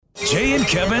Jay and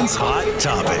Kevin's Hot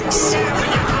Topics.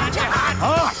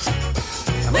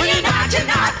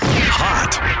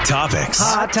 Hot Topics.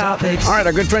 Hot Topics. All right,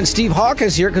 our good friend Steve Hawk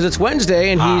is here because it's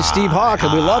Wednesday, and he's Steve Hawk,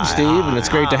 and we love Steve, and it's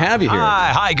great to have you here.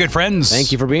 Hi, good friends.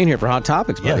 Thank you for being here for Hot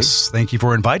Topics, buddy. Yes, thank you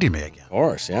for inviting me again. Of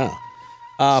course, yeah.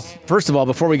 First of all,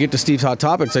 before we get to Steve's Hot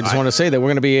Topics, I just want to say that we're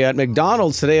going to be at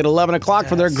McDonald's today at 11 o'clock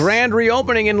for their grand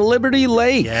reopening in Liberty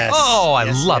Lake. Yes. Oh,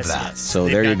 I love that. So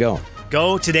there you go.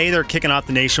 Go today. They're kicking off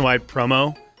the nationwide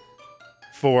promo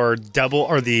for double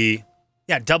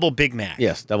Big Mac.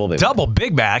 Yes, double Big Mac. Double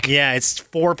Big Mac. Yeah, it's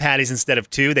 4 patties instead of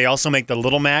 2. They also make the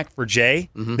Little Mac for Jay.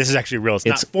 This is actually real. It's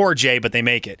not for Jay, but they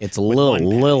make it. It's with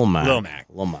Lil Mac. Mac.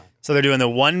 Little Mac. So they're doing the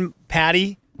 1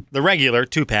 patty, the regular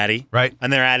 2 patty, Right.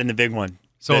 and they're adding the big one,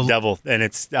 So the double, and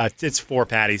it's 4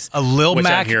 patties. A Lil which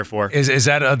Mac I'm here for. Is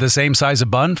that the same size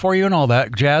of bun for you and all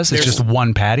that jazz? It's There's- just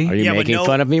 1 patty? Are you Yeah, but making no-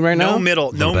 fun of me right now? No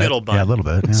middle bun. Yeah, a little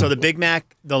bit. Yeah. So the Big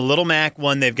Mac, the Little Mac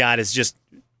one they've got is just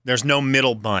there's no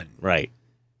middle bun. Right.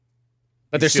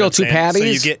 But there's See what still I'm 2 saying?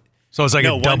 patties? So you get So it's like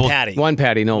a double. 1 patty. One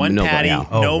patty, no patty, yeah.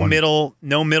 Oh, no one-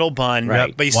 middle bun.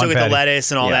 Right. But you still One get patty. the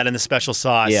lettuce and all Yeah. that in the special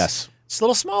sauce. Yes. It's a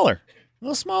little smaller.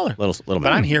 Little But bit.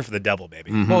 I'm here for the double,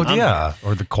 baby. Well, I'm yeah.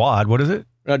 Or the quad. What is it?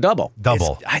 Double.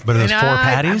 Double. It's- But there's 4 I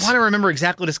patties? want to remember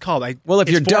exactly what it's called. Well, if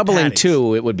it's you're 4 doubling patties.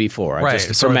 2, it would be 4. Right.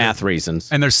 Just So for the- math reasons.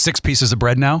 And there's 6 pieces of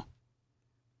bread now?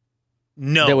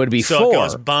 No. That would be so 4. it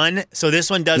goes bun. So this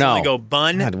one does No. only go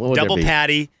bun, God, what would there double be?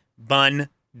 patty, bun,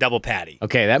 double patty.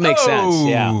 Okay, that makes sense.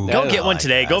 Yeah. Oh. Go That- get one like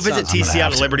today. that. Go visit I'm gonna TC have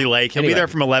out of to. Liberty Lake. He'll be Anyway. there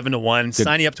from 11 to 1.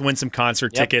 Sign you up to win some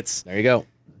concert Yep. tickets. There you go.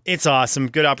 It's awesome.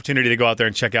 Good opportunity to go out there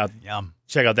and check out Yum.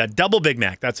 that double Big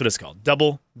Mac. That's what it's called.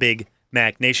 Double Big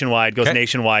Mac. Nationwide. Goes Okay.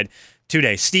 nationwide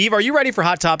today. Steve, are you ready for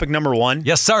hot topic number 1?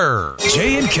 Yes, sir.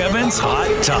 Jay and Kevin's Hot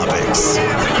Topics.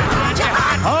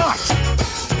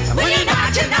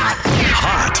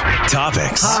 Hot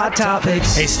Topics. Hot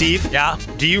topics. Hey, Steve. Yeah.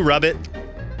 Do you rub it?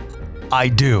 I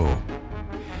do.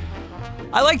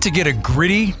 I like to get a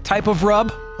gritty type of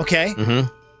rub, Okay.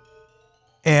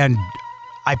 and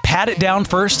I pat it down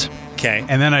first, Okay.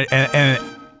 and then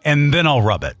and then I'll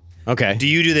rub it. Okay. Do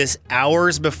you do this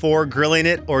hours before grilling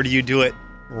it, or do you do it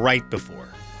right before?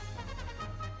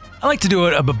 I like to do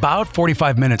it about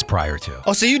 45 minutes prior to.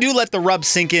 Oh, so you do let the rub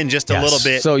sink in just a Yes. little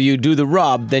bit. So you do the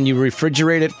rub, then you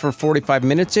refrigerate it for 45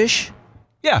 minutes-ish?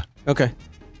 Yeah. Okay.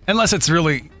 Unless it's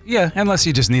really, unless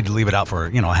you just need to leave it out for,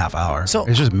 a half hour. So-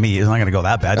 it's just meat. It's not going to go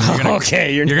that bad. You're gonna,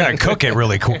 Okay, You're going to cook it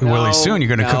really soon.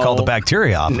 You're going to cook all the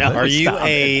bacteria off of it. Are you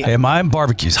Hey, my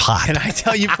barbecue's hot. Can I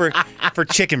tell you for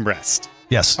chicken breast?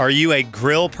 Yes. Are you a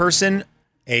grill person,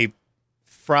 a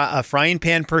frying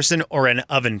pan person, or an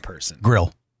oven person?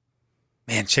 Grill.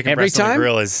 Man, chicken Every breast on time? the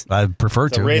grill is I prefer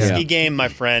it's a to. risky Yeah. game, my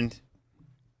friend.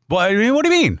 Well, I mean, what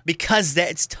do you mean? Because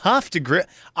it's tough to grill.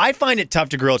 I find it tough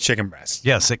to grill chicken breast.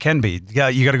 Yes, it can be. Yeah,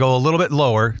 you got to go a little bit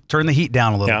lower, turn the heat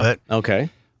down a little Yeah. bit, Okay.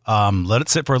 let it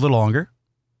sit for a little longer,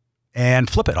 and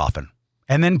flip it often.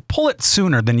 And then pull it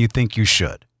sooner than you think you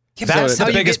should. That's how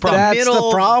the you biggest get the problem. That's middle-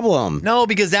 the problem. No,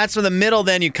 because that's from the middle.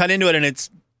 Then you cut into it, and it's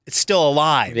still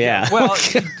alive. Yeah. Well,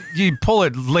 you pull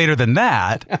it later than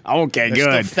that, Okay, There's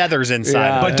still feathers inside.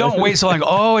 Yeah. of it. but don't wait so long.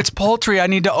 Oh, it's poultry. I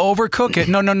need to overcook it.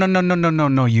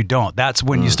 No, you don't. That's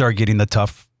when you start getting the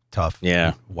tough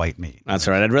Yeah. white meat. That's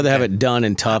right. I'd rather have it done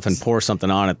and tough and pour something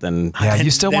on it than... Yeah,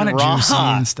 you still then want it raw. juicy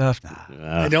and stuff.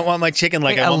 Nah. I don't want my chicken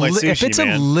like Hey, I want my sushi, if it's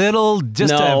man. a little,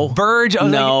 just No. a verge, of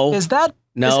No. is that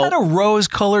No. a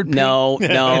rose-colored pink? No.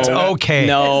 It's okay.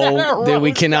 No, that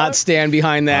we cannot stand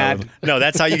behind that. No,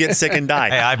 that's how you get sick and die.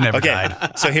 Hey, I've never okay,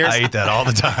 died. So here's I eat that all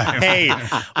the time. hey,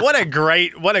 what a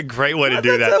great way to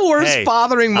do that. That's the worst Hey,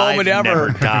 bothering moment I've ever.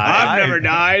 Never died. I've never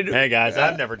died. Hey guys,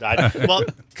 I've never died. Well,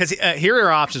 because here are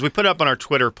our options. We put it up on our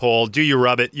Twitter poll. Do you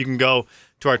rub it? You can go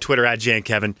to our Twitter at Jay and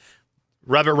Kevin.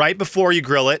 Rub it right before you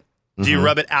grill it. Do you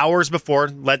rub it hours before?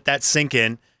 Let that sink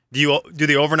in. Do you do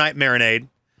the overnight marinade,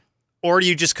 or do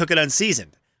you just cook it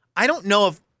unseasoned? I don't know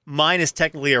if mine is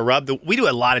technically a rub. We do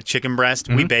a lot of chicken breast.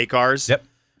 We bake ours. Yep.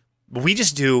 But we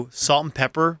just do salt and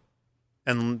pepper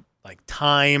and like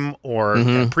thyme or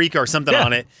paprika or something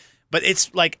on it. But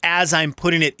it's like as I'm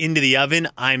putting it into the oven,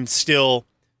 I'm still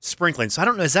sprinkling. So I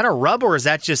don't know. Is that a rub or is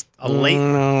that just a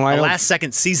last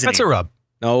second seasoning? That's a rub.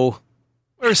 No,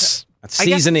 Where's- that's I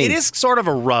guess seasoning. it is sort of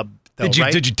a rub, though,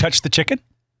 right? Did you touch the chicken?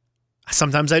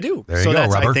 Sometimes I do. There you so go,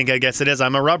 that's, rubber. I guess it is.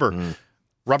 I'm a rubber.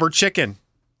 Rubber chicken.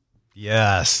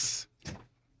 Yes.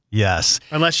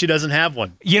 Unless she doesn't have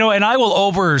one. And I will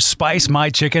over spice my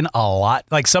chicken a lot.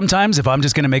 Like sometimes if I'm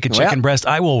just going to make a chicken breast,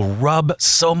 I will rub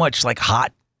so much like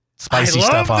hot, spicy I love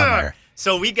stuff on that. there.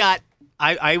 So we got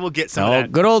I will get some of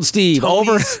that. Good old Steve.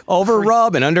 Tony's Over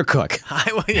rub and undercook.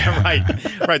 Yeah,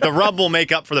 right. The rub will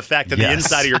make up for the fact that the Yes.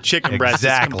 inside of your chicken breast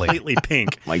Exactly. is completely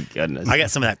pink. My goodness. I got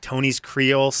some of that Tony's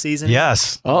Creole seasoning.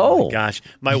 Yes. Oh. Gosh,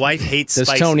 my wife hates Does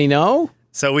spicy. Tony know?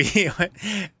 So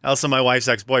also my wife's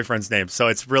ex-boyfriend's name. So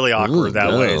it's really awkward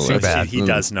that way. So too bad. he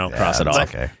does know. Cross it But off.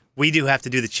 Okay. we do have to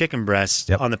do the chicken breast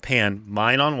Yep. on the pan.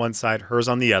 Mine on one side, hers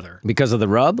on the other. Because of the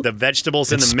rub? The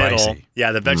vegetables It's in the middle. spicy.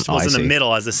 Yeah, the vegetables I in the see.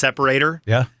 middle as a separator.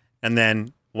 Yeah. And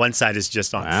then one side is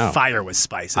just on Wow. fire with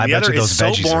spice. And I the bet other you is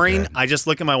those so veggies are boring. good. I just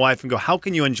look at my wife and go, how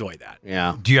can you enjoy that?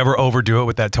 Yeah. Do you ever overdo it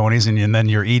with that Tony's and then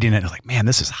you're eating it like, man,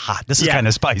 this is hot. This is Yeah. kind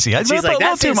of spicy. And she's like, that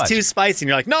that seems much. too spicy. And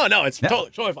you're like, no, it's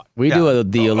totally fine. We do a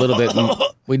little bit.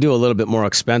 We do a little bit more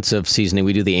expensive seasoning.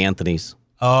 We do the Anthony's.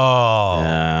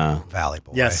 Oh, Valley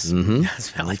Boy. Yes. Mm-hmm. Yes,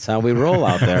 Valley. That's how we roll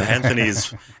out there.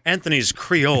 Anthony's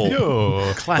Creole.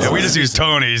 Oh. Classic. Yeah, we just use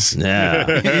Tony's.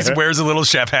 Yeah. He wears a little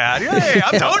chef hat. Hey,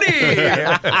 I'm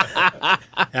Tony.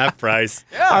 Half price.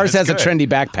 Ours has it's a good. trendy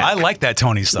backpack. I like that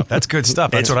Tony stuff. That's good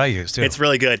stuff. That's what I use too. It's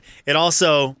really good. It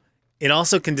also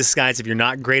can disguise if you're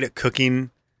not great at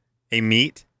cooking a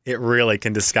meat. It really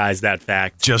can disguise that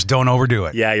fact. Just don't overdo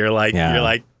it. Yeah, you're like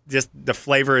Yeah. just the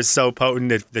flavor is so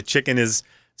potent. The chicken is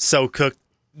so cooked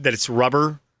that it's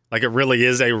rubber. Like it really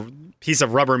is a piece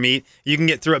of rubber meat. You can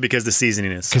get through it because the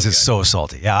seasoning is Because it's so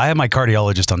salty. Yeah, I have my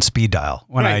cardiologist on speed dial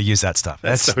when I Right. use that stuff.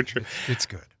 That's so true. It's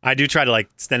good. I do try to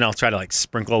I'll try to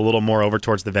sprinkle a little more over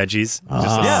towards the veggies.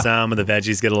 Just so Yeah. some of the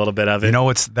veggies get a little bit of it. You know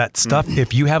what's that stuff?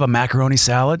 If you have a macaroni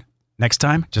salad next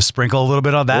time, just sprinkle a little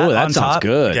bit of that Ooh, that on sounds top.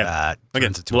 good. Okay. That Okay,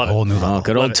 turns it to love a it. whole new level. Oh,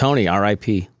 good Love old it. Tony,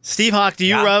 R.I.P. Steve Hawk, do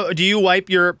you wipe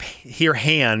your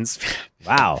hands?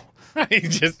 Wow.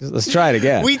 Just Let's try it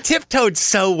again. we tiptoed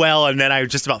so well, and then I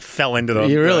just about fell into the.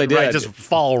 You really right, did. just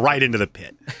fall right into the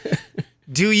pit.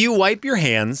 Do you wipe your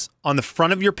hands on the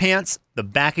front of your pants, the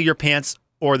back of your pants,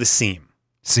 or the seam?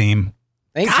 Seam.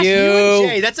 Thank Gosh, you. and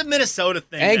Jay, that's a Minnesota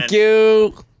thing. Thank man.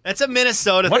 you. That's a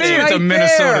Minnesota What do thing. you? It's a right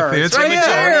Minnesota there. thing. It's The right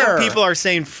majority there. of people are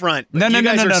saying front. But No, you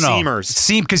guys are no. seamers.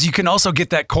 Seam, because you can also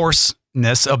get that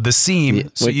coarseness of the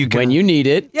seam. So when, you can, when you need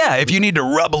it. yeah, if you need to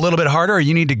rub a little bit harder, or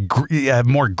you need to have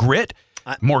more grit,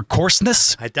 more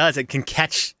coarseness. It does. It can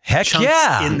catch Heck chunks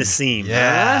yeah. in the seam.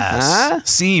 Yes, Huh?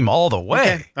 seam all the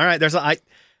way. Okay. All right.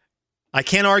 I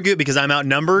can't argue it because I'm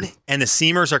outnumbered and the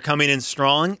seamers are coming in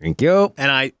strong. Thank you. And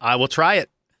I will try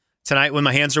it tonight when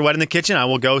my hands are wet in the kitchen. I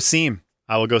will go seam.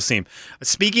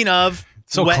 Speaking of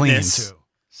So wetness, clean too.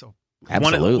 So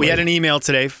Absolutely. we had an email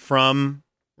today from,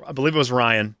 I believe it was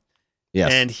Ryan,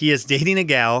 yes. and he is dating a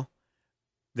gal.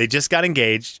 They just got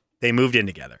engaged. They moved in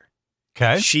together.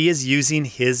 okay. She is using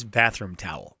his bathroom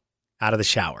towel out of the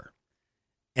shower,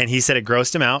 and he said it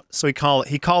grossed him out. So he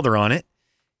called her on it.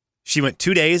 She went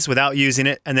 2 days without using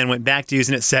it, and then went back to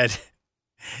using it. Said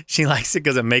she likes it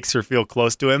because it makes her feel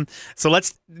close to him. So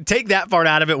let's take that part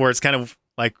out of it, where it's kind of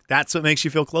like that's what makes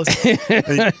you feel close.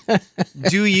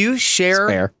 Do you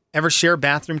Fair. ever share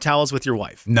bathroom towels with your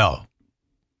wife? No.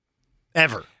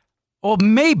 Ever? Well,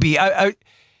 maybe.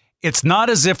 It's not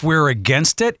as if we're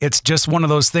against it. It's just one of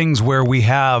those things where we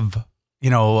have,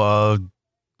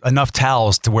 enough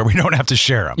towels to where we don't have to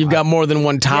share them. You've got more than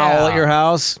one towel Yeah. at your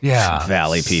house? Yeah.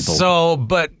 Valley people. So,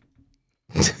 but,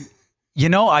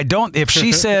 I don't, if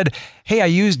she said, hey, I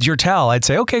used your towel, I'd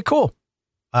say, okay, cool.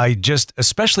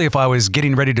 Especially if I was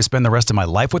getting ready to spend the rest of my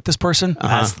life with this person,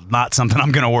 that's not something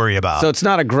I'm going to worry about. So it's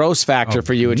not a gross factor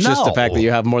for you. It's just the fact no. that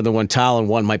you have more than one towel and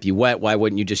one might be wet. Why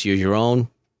wouldn't you just use your own?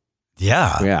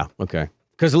 yeah. Yeah. Okay.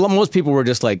 Because most people were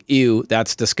just like, ew,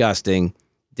 that's disgusting.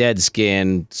 Dead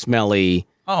skin, smelly.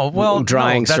 Oh, well,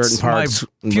 Drying no, that's certain parts.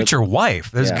 my future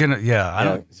wife. There's Yeah. I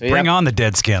don't So you bring have- on the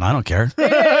dead skin. I don't care.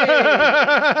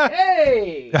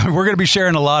 Hey! We're going to be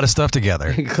sharing a lot of stuff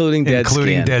together. Including dead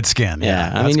skin. dead skin. Yeah.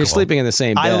 I that's mean, you're cool. sleeping in the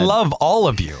same bed. I love all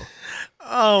of you,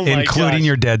 Oh my including gosh.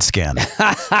 your dead skin.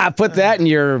 Put that in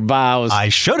your vows. I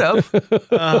should have.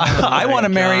 I want to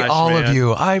marry gosh, all man. of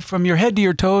you. From your head to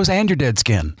your toes and your dead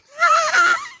skin.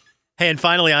 Hey, and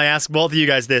finally, I ask both of you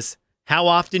guys this: how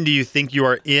often do you think you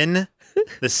are in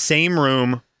the same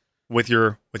room with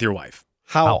your wife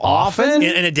How often?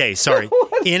 in a day? Sorry,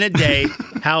 in a day.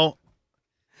 How?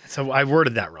 So I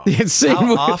worded that wrong. It's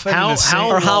How often? How- in the same- how-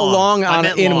 or how long I on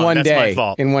meant in long. one That's day? my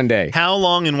fault. In one day. How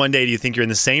long in one day do you think you're in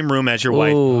the same room as your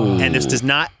wife? Ooh. And this does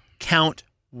not count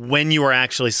when you are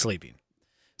actually sleeping.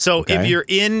 So if Okay. you're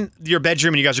in your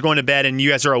bedroom and you guys are going to bed and you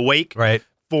guys are awake Right.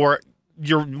 for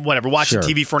your watching Sure.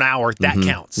 TV for an hour, that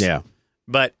counts. Yeah.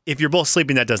 But if you're both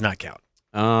sleeping, that does not count.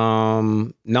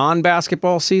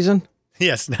 Non-basketball season?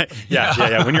 Yes.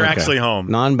 Yeah. When you're Okay. actually home.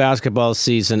 Non-basketball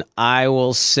season, I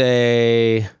will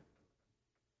say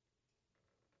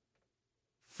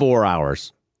 4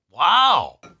 hours.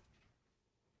 Wow.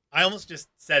 I almost just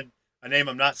said a name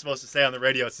I'm not supposed to say on the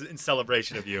radio. It's in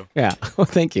celebration of you. Yeah. Well,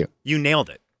 thank you. You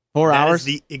nailed it. 4 That hours? is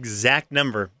the exact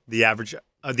number the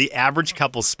average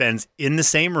couple spends in the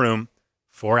same room.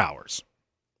 4 hours.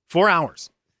 4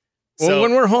 hours. Well, So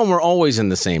when we're home, we're always in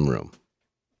the same room.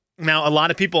 now a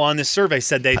lot of people on this survey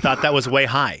said they thought that was way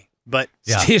high, but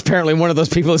Yeah. Steve's apparently one of those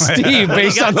people, Steve,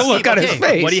 based on the look on his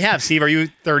face. What do you have, Steve? Are you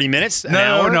 30 minutes? An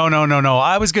hour? No.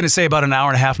 I was going to say about an hour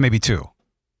and a half, maybe 2.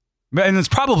 And it's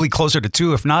probably closer to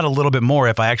 2, if not a little bit more,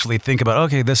 if I actually think about,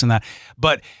 okay, this and that.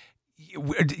 But,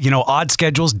 odd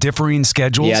schedules, differing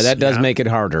schedules. Yeah, that does make it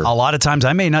harder. A lot of times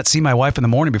I may not see my wife in the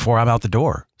morning before I'm out the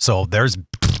door. So there's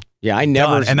Yeah, I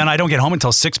never. done. And then I don't get home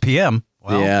until 6 p.m.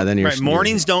 Well, yeah, then you're Right,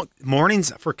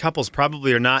 mornings for couples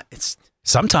probably are not. You're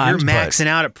sometimes. maxing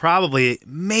out at probably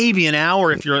maybe an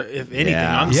hour if anything.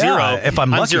 Yeah. I'm Yeah, zero. if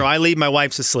I'm lucky. zero. I leave my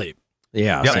wife's asleep.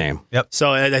 Yeah, Yep. same. Yep.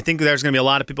 So I think there's going to be a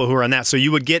lot of people who are on that. So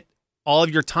you would get all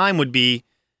of your time would be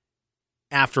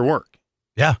after work.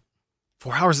 Yeah.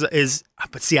 4 hours is,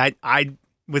 but see, I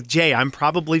with Jay, I'm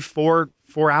probably 4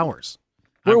 hours.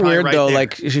 I'm We're probably weird right though. there.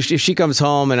 Like if she comes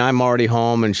home and I'm already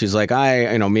home, and she's like,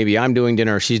 maybe I'm doing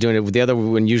dinner, or she's doing it. The other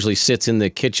one usually sits in the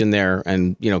kitchen there,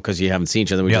 and because you haven't seen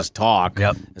each other, we Yep. just talk.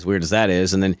 Yep. As weird as that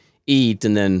is, and then eat,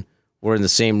 and then we're in the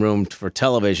same room for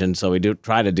television. So we do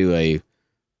try to do a,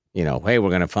 hey, we're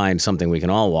going to find something we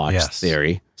can all watch. Yes.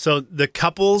 Theory. So the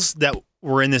couples that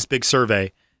were in this big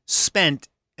survey spent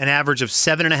an average of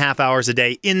 7.5 hours a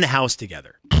day in the house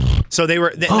together. So they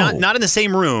were not in the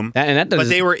same room, That but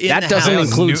they were in that the doesn't house.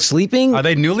 include sleeping. Are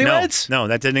they newlyweds? No,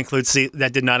 that didn't include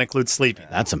that did not include sleeping.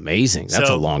 That's amazing. That's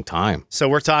So- a long time. So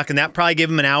we're talking that probably gave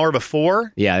them an hour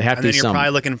before. Yeah, they have And to then be you're some.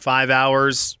 probably looking 5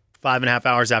 hours, 5.5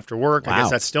 hours after work. I Wow.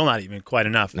 guess that's still not even quite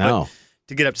enough. No. But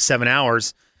to get up to 7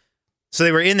 hours. So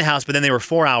they were in the house, but then they were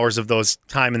 4 hours of those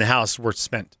time in the house were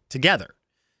spent together.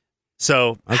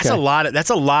 So that's Okay. That's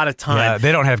a lot of time. Yeah,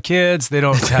 they don't have kids. They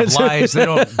don't have lives. They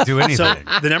don't do anything.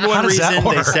 So the number How one does that reason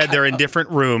they work? said they're in different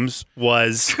rooms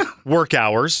was work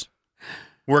hours.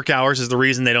 Work hours is the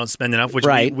reason they don't spend enough, which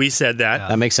Right. we said that.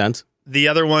 That makes sense. The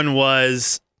other one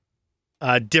was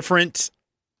different.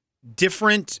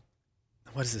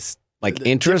 What is this? Like The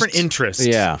interests? Different interests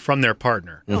Yeah. from their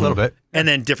partner. a little bit. And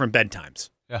then different bedtimes.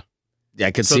 Yeah,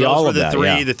 I could So see those all were of the that. three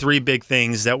yeah. the three big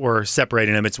things that were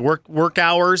separating them. It's work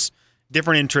hours,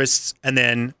 different interests, and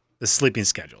then the sleeping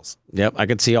schedules. Yep, I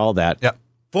could see all that. Yep.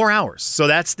 4 hours. So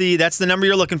that's the number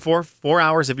you're looking for. 4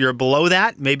 hours. If you're below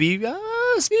that, maybe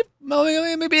Steve,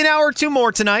 maybe an hour or two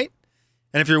more tonight.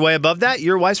 And if you're way above that,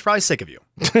 your wife's probably sick of you.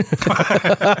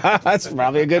 That's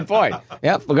probably a good point.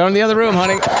 Yep, we're going to the other room,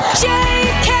 honey. Jay,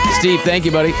 Kevin, Steve, thank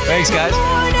you, buddy. Thanks, guys.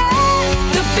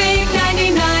 the big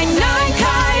 99.9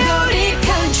 Coyote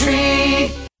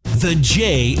Country. The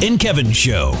Jay and Kevin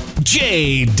Show.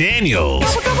 Jay Daniels.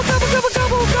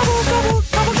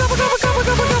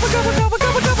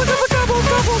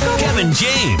 Kevin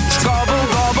James.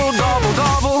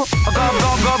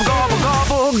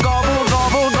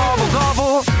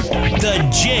 The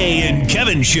Jay and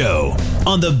Kevin Show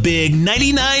on the big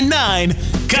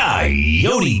 99.9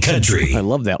 Coyote Country. I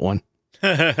love that one.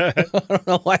 I don't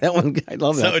know why that one. I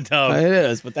love that. So dumb. It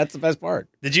is, but that's the best part.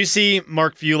 Did you see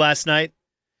Mark Few last night?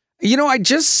 I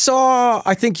just saw.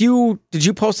 I think did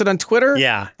you post it on Twitter?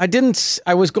 Yeah. I didn't.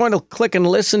 I was going to click and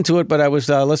listen to it, but I was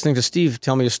listening to Steve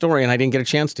tell me a story, and I didn't get a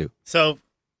chance to. So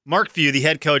Mark Few, the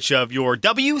head coach of your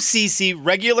WCC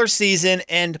regular season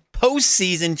and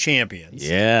postseason champions.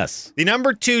 Yes. The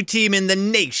number 2 team in the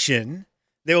nation.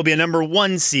 They will be a number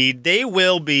 1 seed. They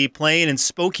will be playing in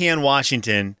Spokane,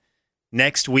 Washington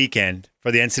next weekend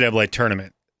for the NCAA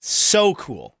tournament. So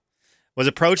cool. Was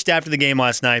approached after the game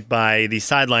last night by the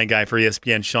sideline guy for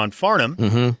ESPN, Sean Farnham.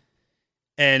 Mm-hmm.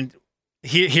 And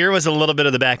here was a little bit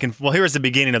of the here was the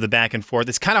beginning of the back and forth.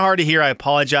 It's kind of hard to hear. I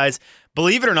apologize.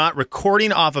 Believe it or not,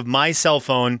 recording off of my cell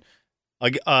phone,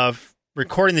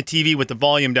 recording the TV with the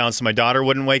volume down so my daughter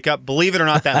wouldn't wake up. Believe it or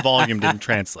not, that volume didn't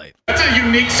translate. That's a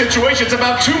unique situation. It's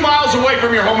about 2 miles away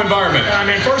from your home environment. I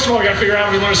mean, first of all, we got to figure out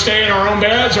if we want to stay in our own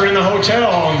beds or in the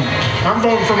hotel. And I'm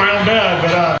voting for my own bed,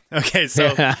 but Okay, so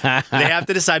they have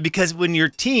to decide because when your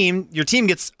team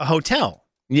gets a hotel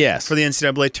Yes. for the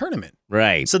NCAA tournament.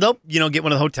 Right. So they'll, get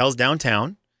one of the hotels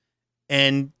downtown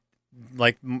and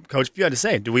like Coach Few had to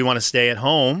say, do we want to stay at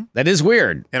home That is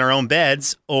weird. in our own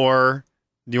beds or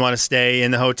do you want to stay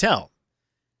in the hotel?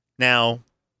 Now,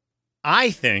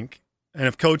 I think, and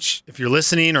if you're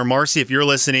listening, or Marcy, if you're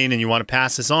listening and you want to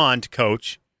pass this on to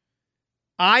Coach,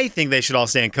 I think they should all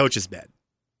stay in Coach's bed.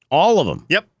 All of them.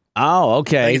 Yep. Oh,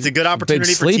 okay. I think it's a good opportunity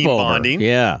Big for team sleepover. bonding.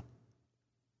 Yeah.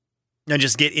 and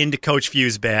just get into Coach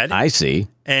Few's bed I see.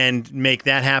 and make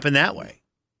that happen that way.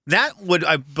 That would,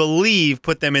 I believe,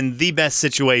 put them in the best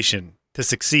situation to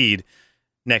succeed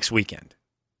next weekend.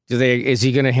 Is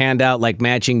he going to hand out like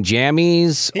matching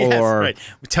jammies Yes, or right.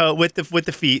 With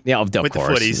the feet. Yeah, of with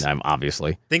course. the footies.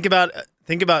 Obviously. Think about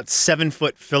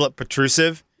 7-foot Philip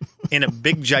Petrusev in a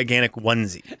big gigantic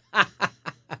onesie.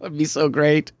 That would be so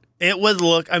great. It would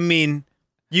look. I mean,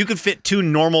 you could fit 2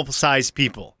 normal sized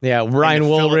people. Yeah, Ryan into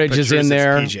Philip Woolridge is in Petrusev's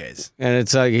there, PJs. and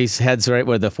it's his head's right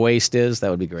where the waist is. That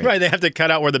would be great. Right, they have to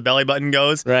cut out where the belly button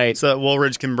goes, Right. so that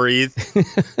Woolridge can breathe.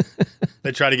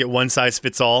 They try to get one size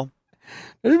fits all.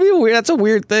 It'd be weird. That's a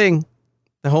weird thing.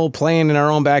 The whole playing in our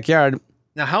own backyard.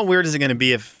 Now, how weird is it going to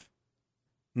be if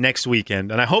next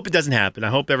weekend, and I hope it doesn't happen, I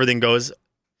hope everything goes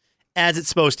as it's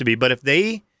supposed to be, but if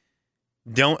they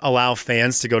don't allow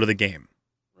fans to go to the game,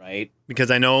 Right.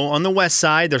 because I know on the west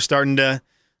side, they're starting to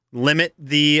limit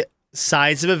the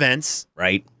size of events.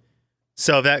 Right.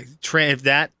 So if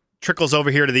that trickles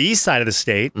over here to the east side of the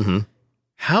state, Mm-hmm.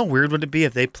 how weird would it be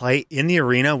if they play in the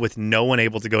arena with no one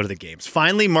able to go to the games?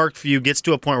 Finally, Mark Few gets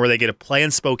to a point where they get to play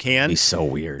in Spokane, Be so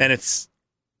weird. and it's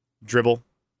dribble,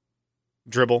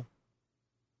 dribble,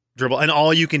 dribble, and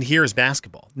all you can hear is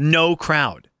basketball. No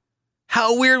crowd.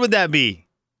 How weird would that be?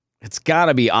 It's got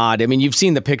to be odd. I mean, you've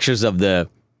seen the pictures of the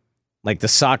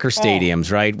soccer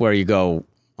stadiums, right? Where you go,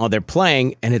 oh, they're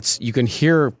playing, and you can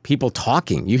hear people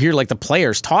talking. You hear like the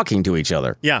players talking to each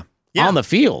other Yeah. on the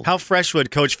field. How fresh would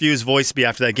Coach Few's voice be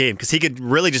after that game? Because he could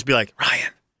really just be like,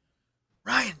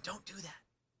 Ryan, don't do that.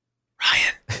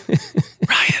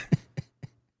 Ryan,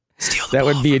 steal the That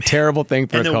ball would be a from him." terrible thing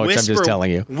for And a the coach. I'm whisper, just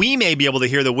telling you. We may be able to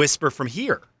hear the whisper from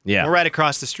here. Yeah. We're right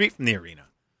across the street from the arena.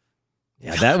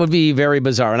 Yeah, that would be very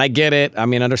bizarre. And I get it. I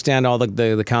mean, understand all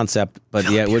the concept, but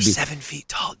yeah, it would be 7 feet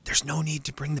tall. There's no need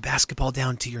to bring the basketball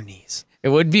down to your knees. it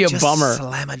would be a Just bummer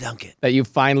slam a dunk it. that you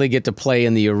finally get to play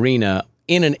in the arena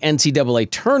in an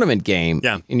NCAA tournament game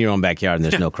Yeah. in your own backyard and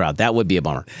there's no crowd. That would be a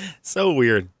bummer. So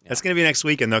weird. That's going to be next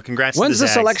weekend, though. Congrats When's to the the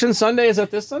Zags. selection Sunday? Is that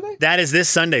this Sunday? That is this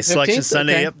Sunday. Selection 15th?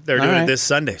 Sunday. Okay. Yep, they're All doing right. it this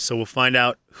Sunday. So we'll find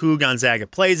out who Gonzaga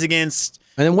plays against.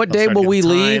 And then what They'll day start will getting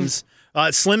we leave? times.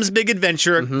 Slim's Big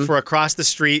Adventure for across the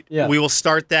street. Yeah. We will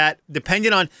start that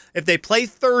depending on if they play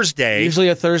Thursday. Usually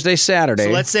a Thursday, Saturday. So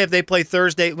let's say if they play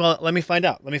Thursday. Well, let me find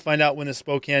out. Let me find out when the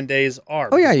Spokane days are.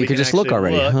 oh, yeah, because you we could can just look actually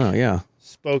already. look. Huh, yeah.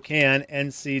 Spokane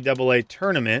NCAA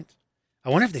tournament. I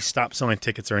wonder if they stopped selling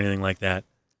tickets or anything like that.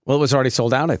 Well, it was already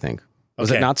sold out, I think. Was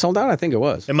Okay. it not sold out? I think it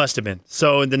was. It must have been.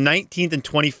 So the 19th and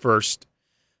 21st.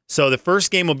 So the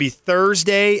first game will be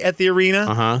Thursday at the arena.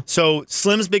 Uh-huh. So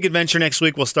Slim's Big Adventure next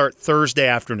week will start Thursday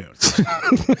afternoon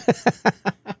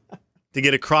to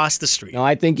get across the street. No,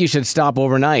 I think you should stop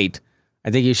overnight. I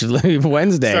think you should leave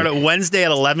Wednesday. Start at Wednesday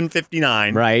at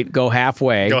 11:59. Right. Go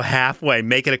halfway. Go halfway.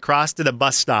 Make it across to the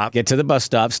bus stop. Get to the bus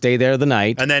stop. Stay there the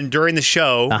night. And then during the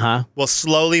show, Uh-huh. we'll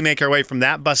slowly make our way from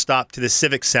that bus stop to the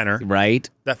Civic Center, Right.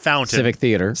 that fountain. Civic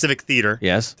Theater. Civic Theater.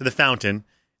 Yes. To the fountain.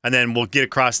 And then we'll get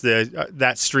across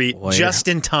that street Boy, just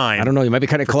in time. I don't know. You might be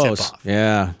kind of for close. tip-off.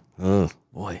 Yeah. Oh,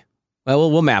 boy.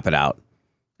 Well, we'll map it out.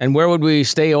 And where would we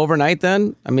stay overnight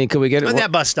then? I mean, could we get it? On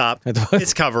that bus stop, At the bus-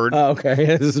 it's covered. Oh, okay.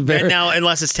 This is very, And now,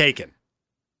 unless it's taken.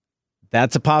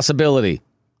 that's a possibility.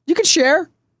 You could share.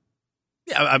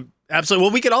 Yeah, absolutely.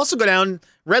 Well, we could also go down.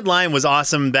 Red Lion was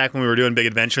awesome back when we were doing Big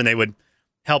Adventure, and they would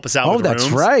help us out Oh, with that's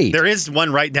rooms. right. There is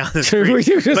one right down the We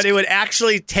street, just- but it would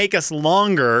actually take us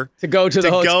longer To go to the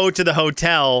hotel. go to the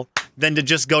hotel than to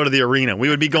just go to the arena. We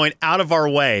would be going out of our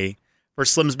way for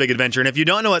Slim's Big Adventure. And if you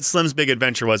don't know what Slim's Big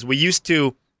Adventure was, we used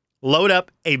to load up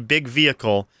a big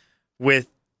vehicle with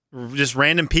just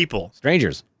random people,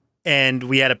 Strangers. and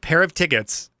we had a pair of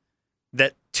tickets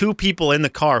that 2 people in the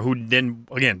car who didn't,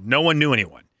 again, no one knew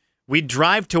anyone. We'd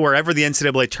drive to wherever the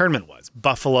NCAA tournament was.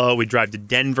 Buffalo, we'd drive to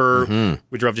Denver,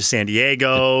 we drove to San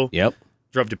Diego, Yep.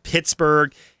 drove to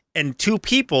Pittsburgh, and 2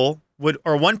 people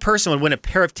one person would win a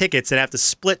pair of tickets and have to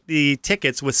split the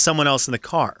tickets with someone else in the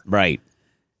car. Right.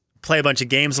 Play a bunch of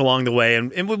games along the way,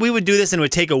 and we would do this, and it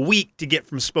would take a week to get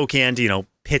from Spokane to,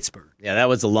 Pittsburgh. Yeah, that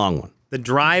was a long one. The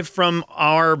drive from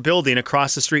our building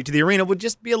across the street to the arena would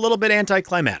just be a little bit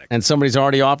anticlimactic. And somebody's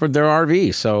already offered their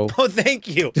RV, so Oh, thank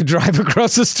you. to drive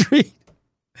across the street.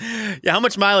 Yeah, how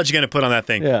much mileage you going to put on that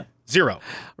thing? Yeah. 0.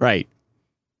 Right.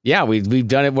 Yeah, we've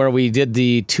done it where we did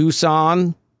the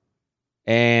Tucson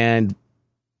and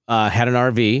had an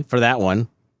RV for that one.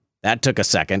 That took a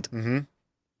second. Mm-hmm.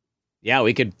 Yeah,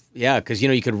 we could. Yeah, because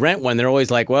you could rent one. They're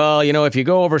always like, well, if you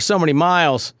go over so many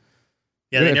miles,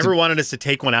 Yeah, Yeah, they it's never wanted us to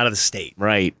take one out of the state.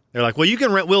 right? They're like, well, you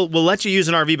can rent. We'll let you use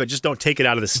an RV, but just don't take it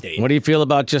out of the state. What do you feel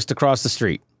about just across the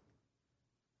street?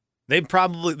 They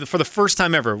probably, for the first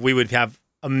time ever, we would have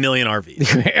a million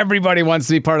RVs. Everybody wants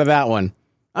to be part of that one.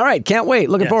 All right, can't wait.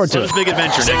 Looking forward to it. Slim's Big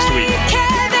Adventure next week.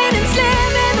 Kevin and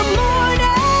Slim in the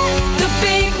morning. The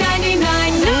big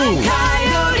 99.9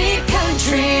 Coyote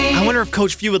Country. I wonder if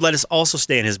Coach Few would let us also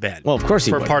stay in his bed. Well, of course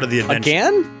he for would. part of the adventure.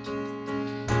 Again?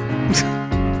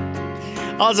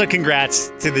 Also,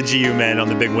 congrats to the GU men on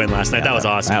the big win last night. That was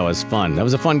awesome. That was fun. That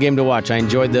was a fun game to watch. I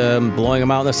enjoyed blowing them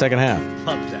out in the second half.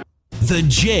 Love that. The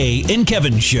Jay and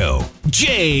Kevin Show.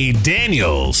 Jay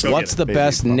Daniels. What's the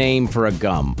best name for a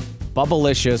gum?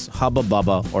 Bubblicious, Hubba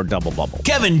Bubba, or Double Bubble?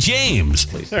 Kevin James.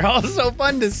 They're all so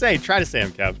fun to say. Try to say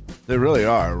them, Kev. They really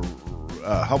are.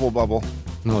 Hubble Bubble,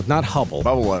 No, it's not Hubble.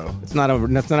 Bubble-O, It's not a.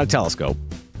 That's not a telescope.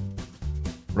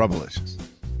 Rubblicious.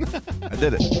 I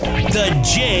did it. The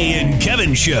Jay and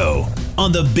Kevin Show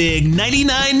on the Big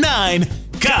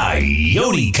 99.9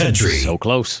 Coyote Country. So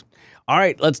close. All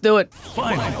right, let's do it.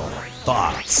 Final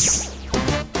thoughts.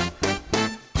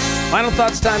 Final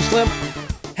thoughts time, Slim.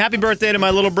 Happy birthday to my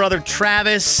little brother,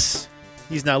 Travis.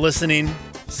 He's not listening,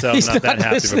 so He's not that not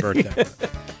happy listening. of a birthday.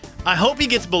 I hope he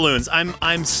gets balloons.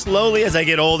 I'm slowly, as I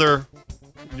get older,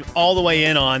 all the way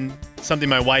in on something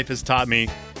my wife has taught me.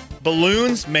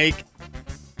 Balloons make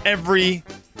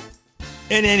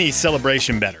any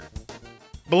celebration better.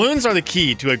 Balloons are the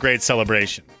key to a great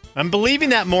celebration. I'm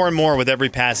believing that more and more with every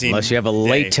passing Unless you have a day.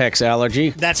 latex allergy.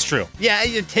 That's true. Yeah,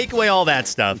 you take away all that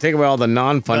stuff. Take away all the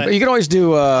non-fun. But- But you can always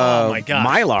do my gosh.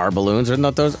 Mylar balloons.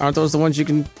 Aren't those the ones you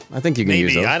can? I think you can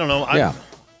use Maybe. those. I don't know. Yeah.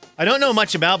 I don't know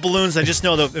much about balloons. I just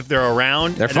know that if they're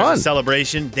around They're and there's fun. a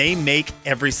celebration, they make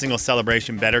every single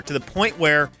celebration better to the point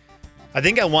where I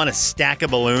think I want a stack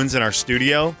of balloons in our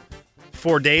studio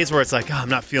for days where it's like, oh, I'm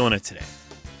not feeling it today.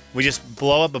 We just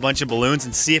blow up a bunch of balloons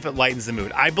and see if it lightens the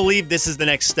mood. I believe this is the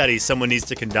next study someone needs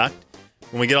to conduct.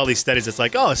 When we get all these studies, it's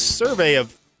like, oh, a survey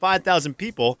of 5,000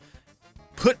 people.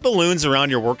 Put balloons around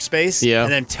your workspace, Yeah.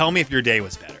 and then tell me if your day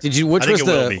was better. Did you? Which I think was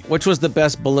it will the be. which was the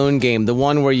best balloon game? The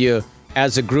one where you,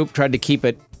 as a group, tried to keep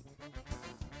it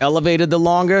elevated the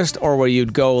longest, or where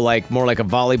you'd go like more like a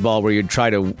volleyball, where you'd try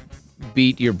to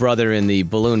beat your brother in the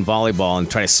balloon volleyball and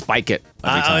try to spike it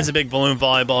every I time? was a big balloon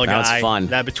volleyball That was guy. fun.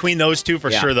 That between those two,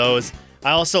 for Yeah. sure, those.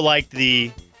 I also liked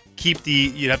you'd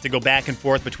have to go back and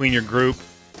forth between your group.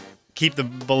 Keep the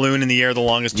balloon in the air the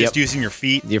longest, just Yep. using your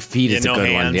feet. Your feet is a no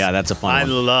good one. hands. Yeah, that's a fun I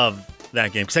one. love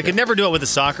that game because I could never do it with a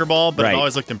soccer ball, but Right. it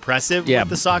always looked impressive Yeah, with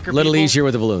the soccer a little people. easier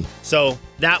with the balloon. So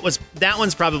that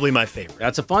one's probably my favorite.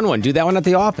 That's a fun one. Do that one at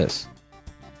the office.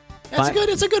 That's Fine. good.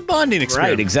 It's a good bonding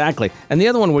experience. Right, exactly. And the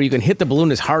other one where you can hit the balloon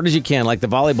as hard as you can, like the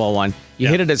volleyball one. You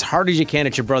Yeah. hit it as hard as you can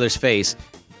at your brother's face,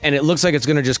 and it looks like it's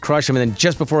going to just crush him. And then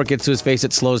just before it gets to his face,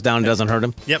 it slows down and doesn't hurt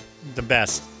him. Yep, the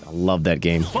best. I love that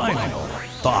game. Final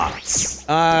thoughts.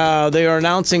 They are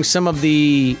announcing some of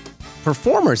the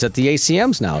performers at the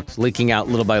ACMs now. It's leaking out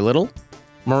little by little.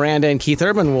 Miranda and Keith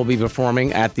Urban will be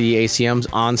performing at the ACMs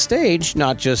on stage,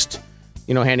 not just,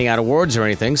 handing out awards or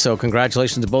anything. So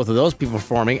congratulations to both of those people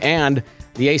performing. And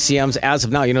the ACMs, as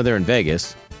of now, they're in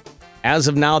Vegas. As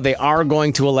of now, they are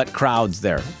going to let crowds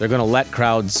there. They're going to let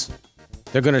crowds.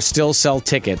 They're going to still sell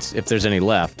tickets if there's any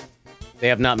left. They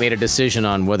have not made a decision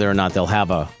on whether or not they'll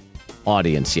have a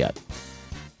audience yet.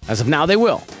 As of now, they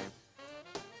will.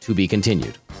 To be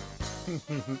continued.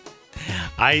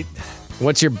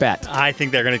 What's your bet? I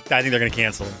think they're gonna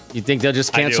cancel it. You think they'll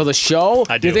just I cancel do. the show?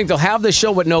 I Do you do. think they'll have the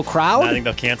show with no crowd? I think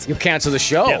they'll cancel You it. cancel the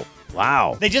show? Yeah.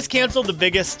 Wow. They just canceled the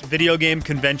biggest video game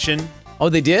convention Oh,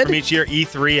 they did? from each year,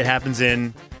 E3. It happens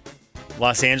in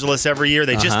Los Angeles every year.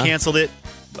 They just Uh-huh. canceled it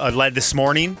led this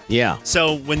morning. Yeah.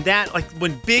 So when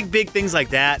big things like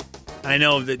that, I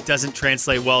know that doesn't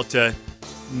translate well to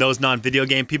those non-video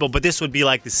game people, but this would be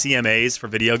like the CMAs for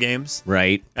video games,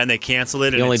 Right. and they cancel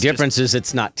it. The only difference is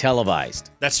it's not televised.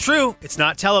 That's true. It's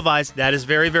not televised. That is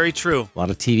very, very true. A lot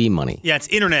of TV money. Yeah, it's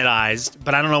internetized,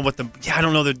 but I don't know I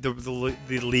don't know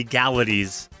the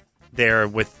legalities there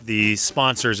with the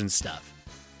sponsors and stuff.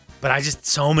 But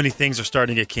so many things are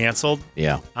starting to get canceled.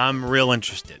 Yeah. I'm real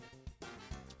interested.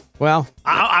 Well,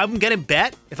 I'm gonna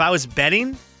bet if I was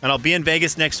betting, and I'll be in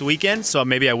Vegas next weekend, so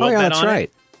maybe I will yeah, bet that's on right.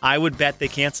 it. I would bet they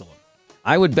cancel them.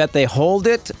 I would bet they hold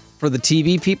it for the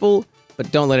TV people,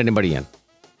 but don't let anybody in.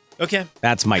 Okay.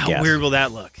 That's my How guess. weird will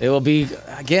that look? It will be,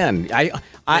 again,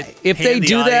 if they Hand the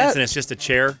do audience that, and it's just a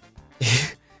chair.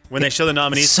 When they show the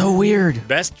nominees, it's so weird.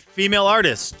 best female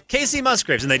artist, Casey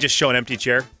Musgraves, and they just show an empty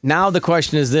chair. Now the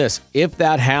question is this: if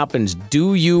that happens,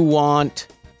 do you want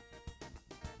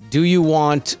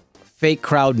fake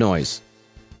crowd noise?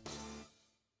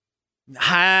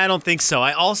 I don't think so.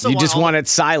 I also You just all want the- it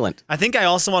silent. I think I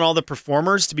also want all the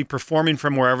performers to be performing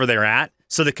from wherever they're at,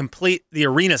 so the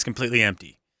arena's completely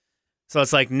empty. So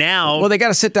it's like now Well, they got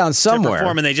to sit down to somewhere.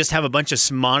 perform, and they just have a bunch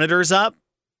of monitors up,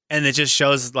 and it just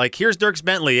shows like here's Dierks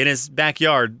Bentley in his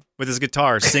backyard with his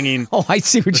guitar singing Oh, I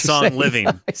see what the you're song saying. "Living,"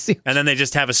 I see. and then they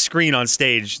just have a screen on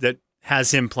stage that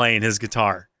has him playing his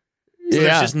guitar. So Yeah.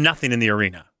 there's just nothing in the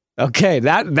arena. Okay,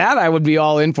 that I would be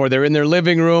all in for. They're in their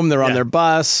living room. They're on Yeah. their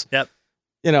bus. Yep,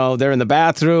 They're in the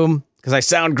bathroom because I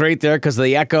sound great there because of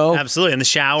the echo. absolutely. In the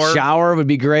shower. Shower would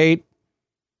be great.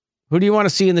 Who do you want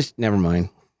to see in this? Never mind.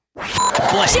 Blake,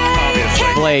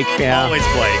 obviously. Blake, yeah. Always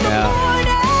Blake. Yeah.